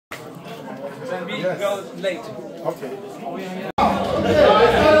then we go late. Okay.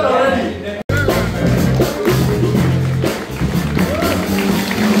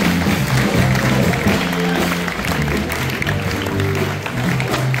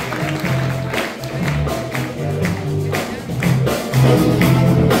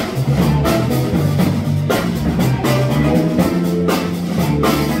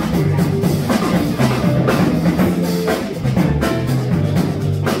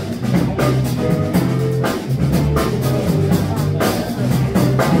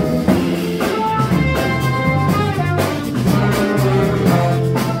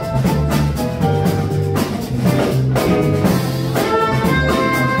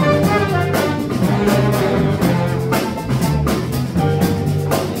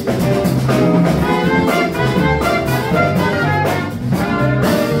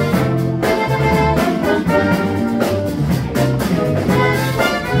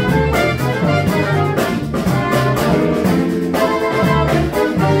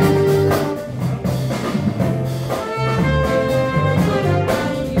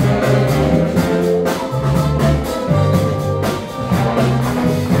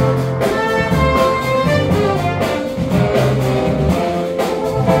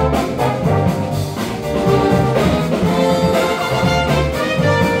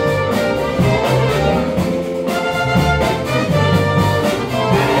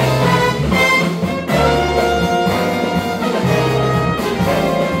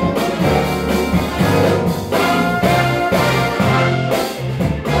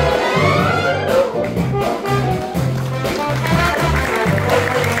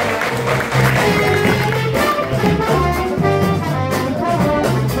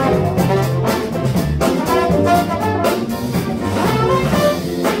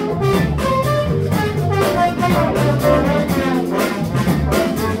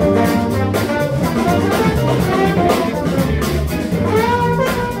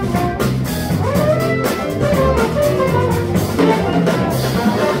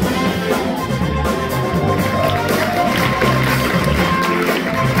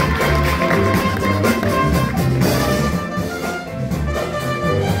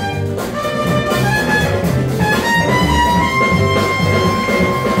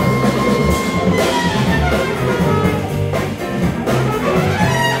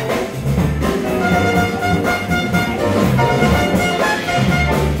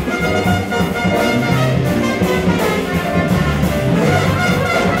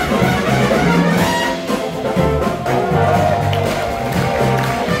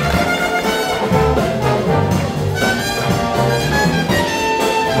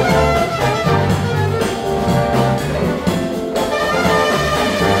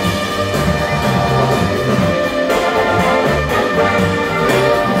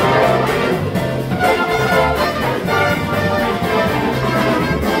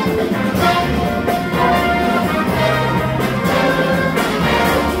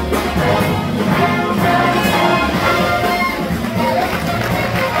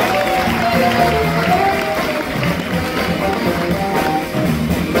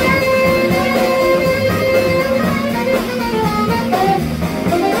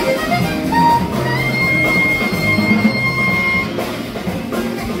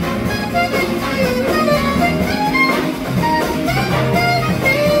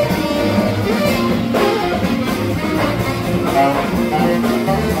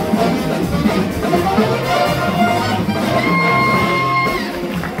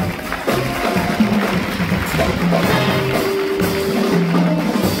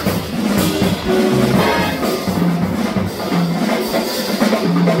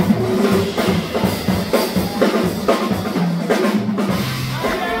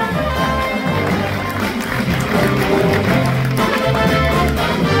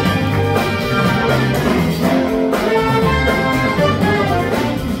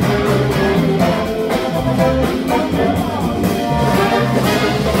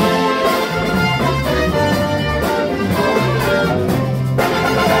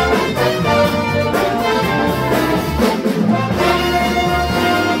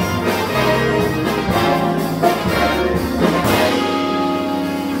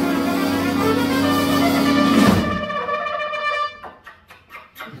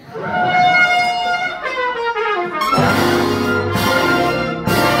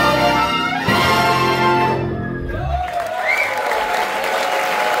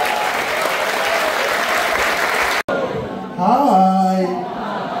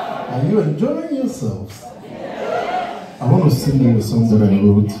 enjoying yourselves? I want to sing you a song that I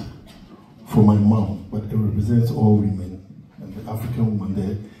wrote for my mom, but it represents all women and the African woman,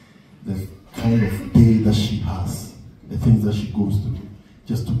 the kind that she goes through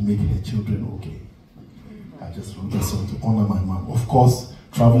just to make her children okay. I just wrote a song to honor my mom. Of course,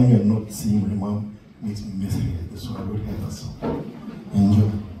 traveling and not seeing my mom makes me miss her. So I wrote her that song.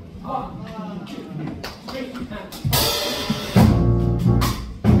 Enjoy.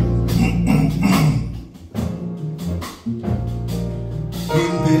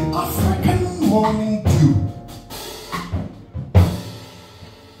 In the African morning dew,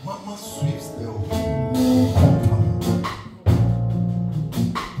 Mama sweeps the whole compound.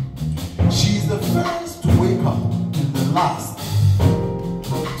 She's the first to wake up and the last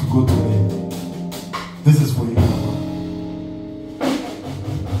to go to bed. This is for you, Mama.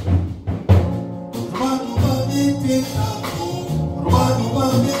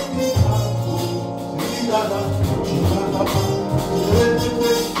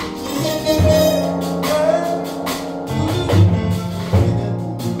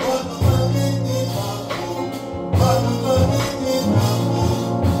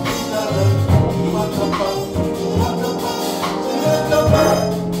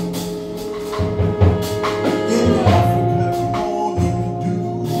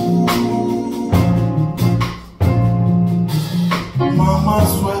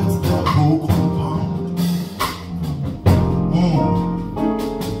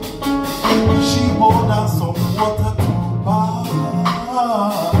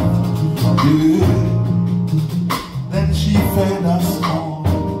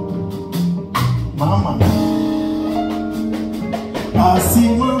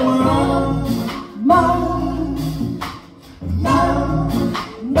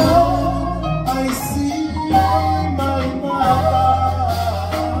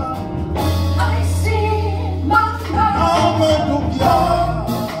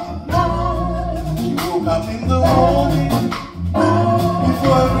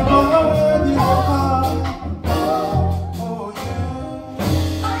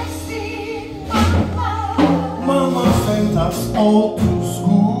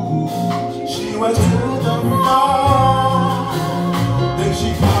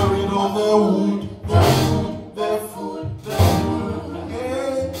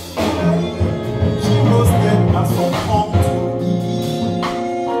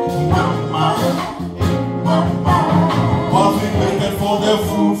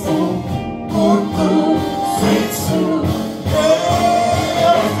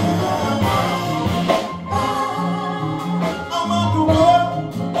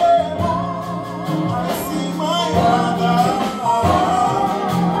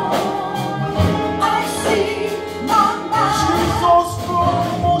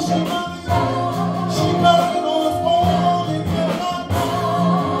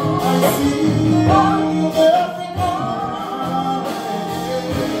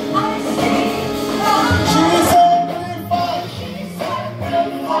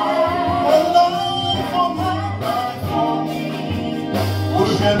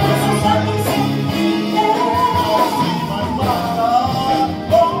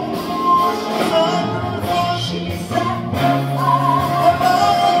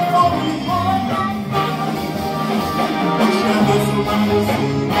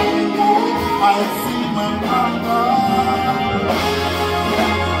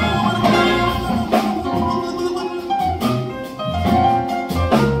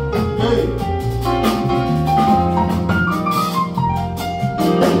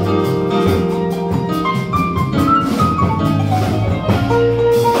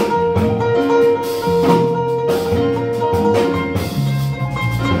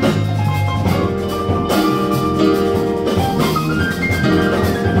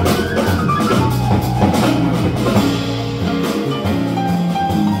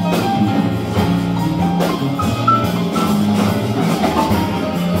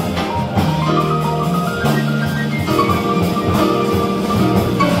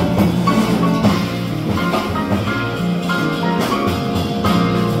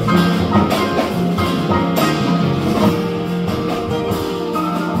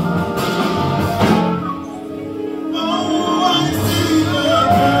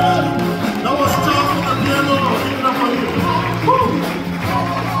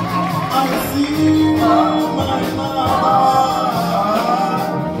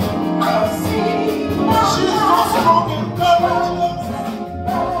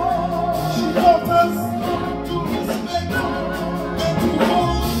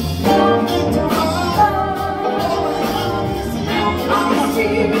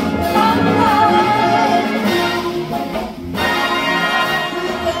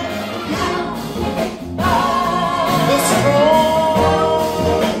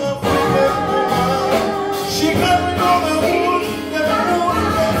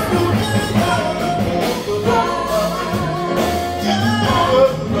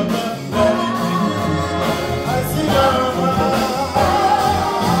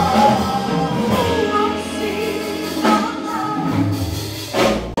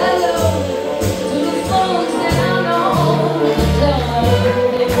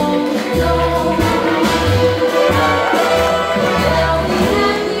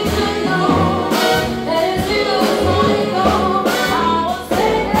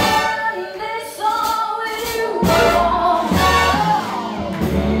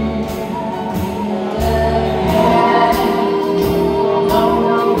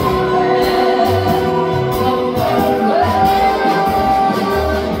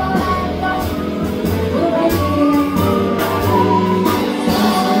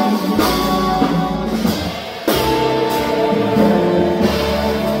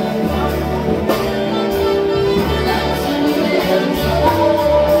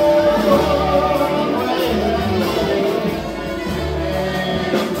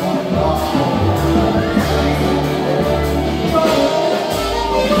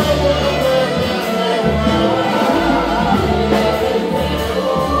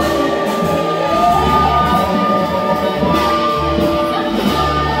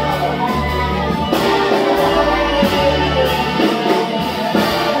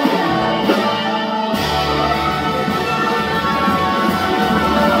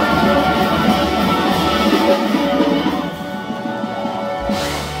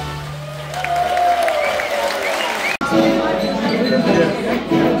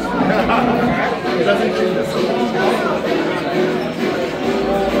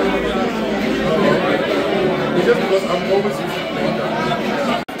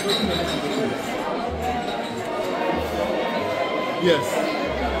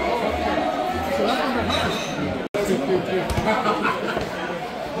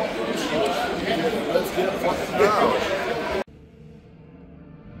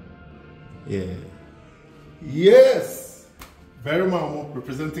 Yeah. Yes! Berima Amo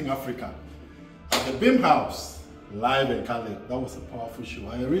representing Africa. At the Bimhuis, live in Cali. That was a powerful show.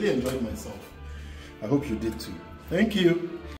 I really enjoyed myself. I hope you did too. Thank you.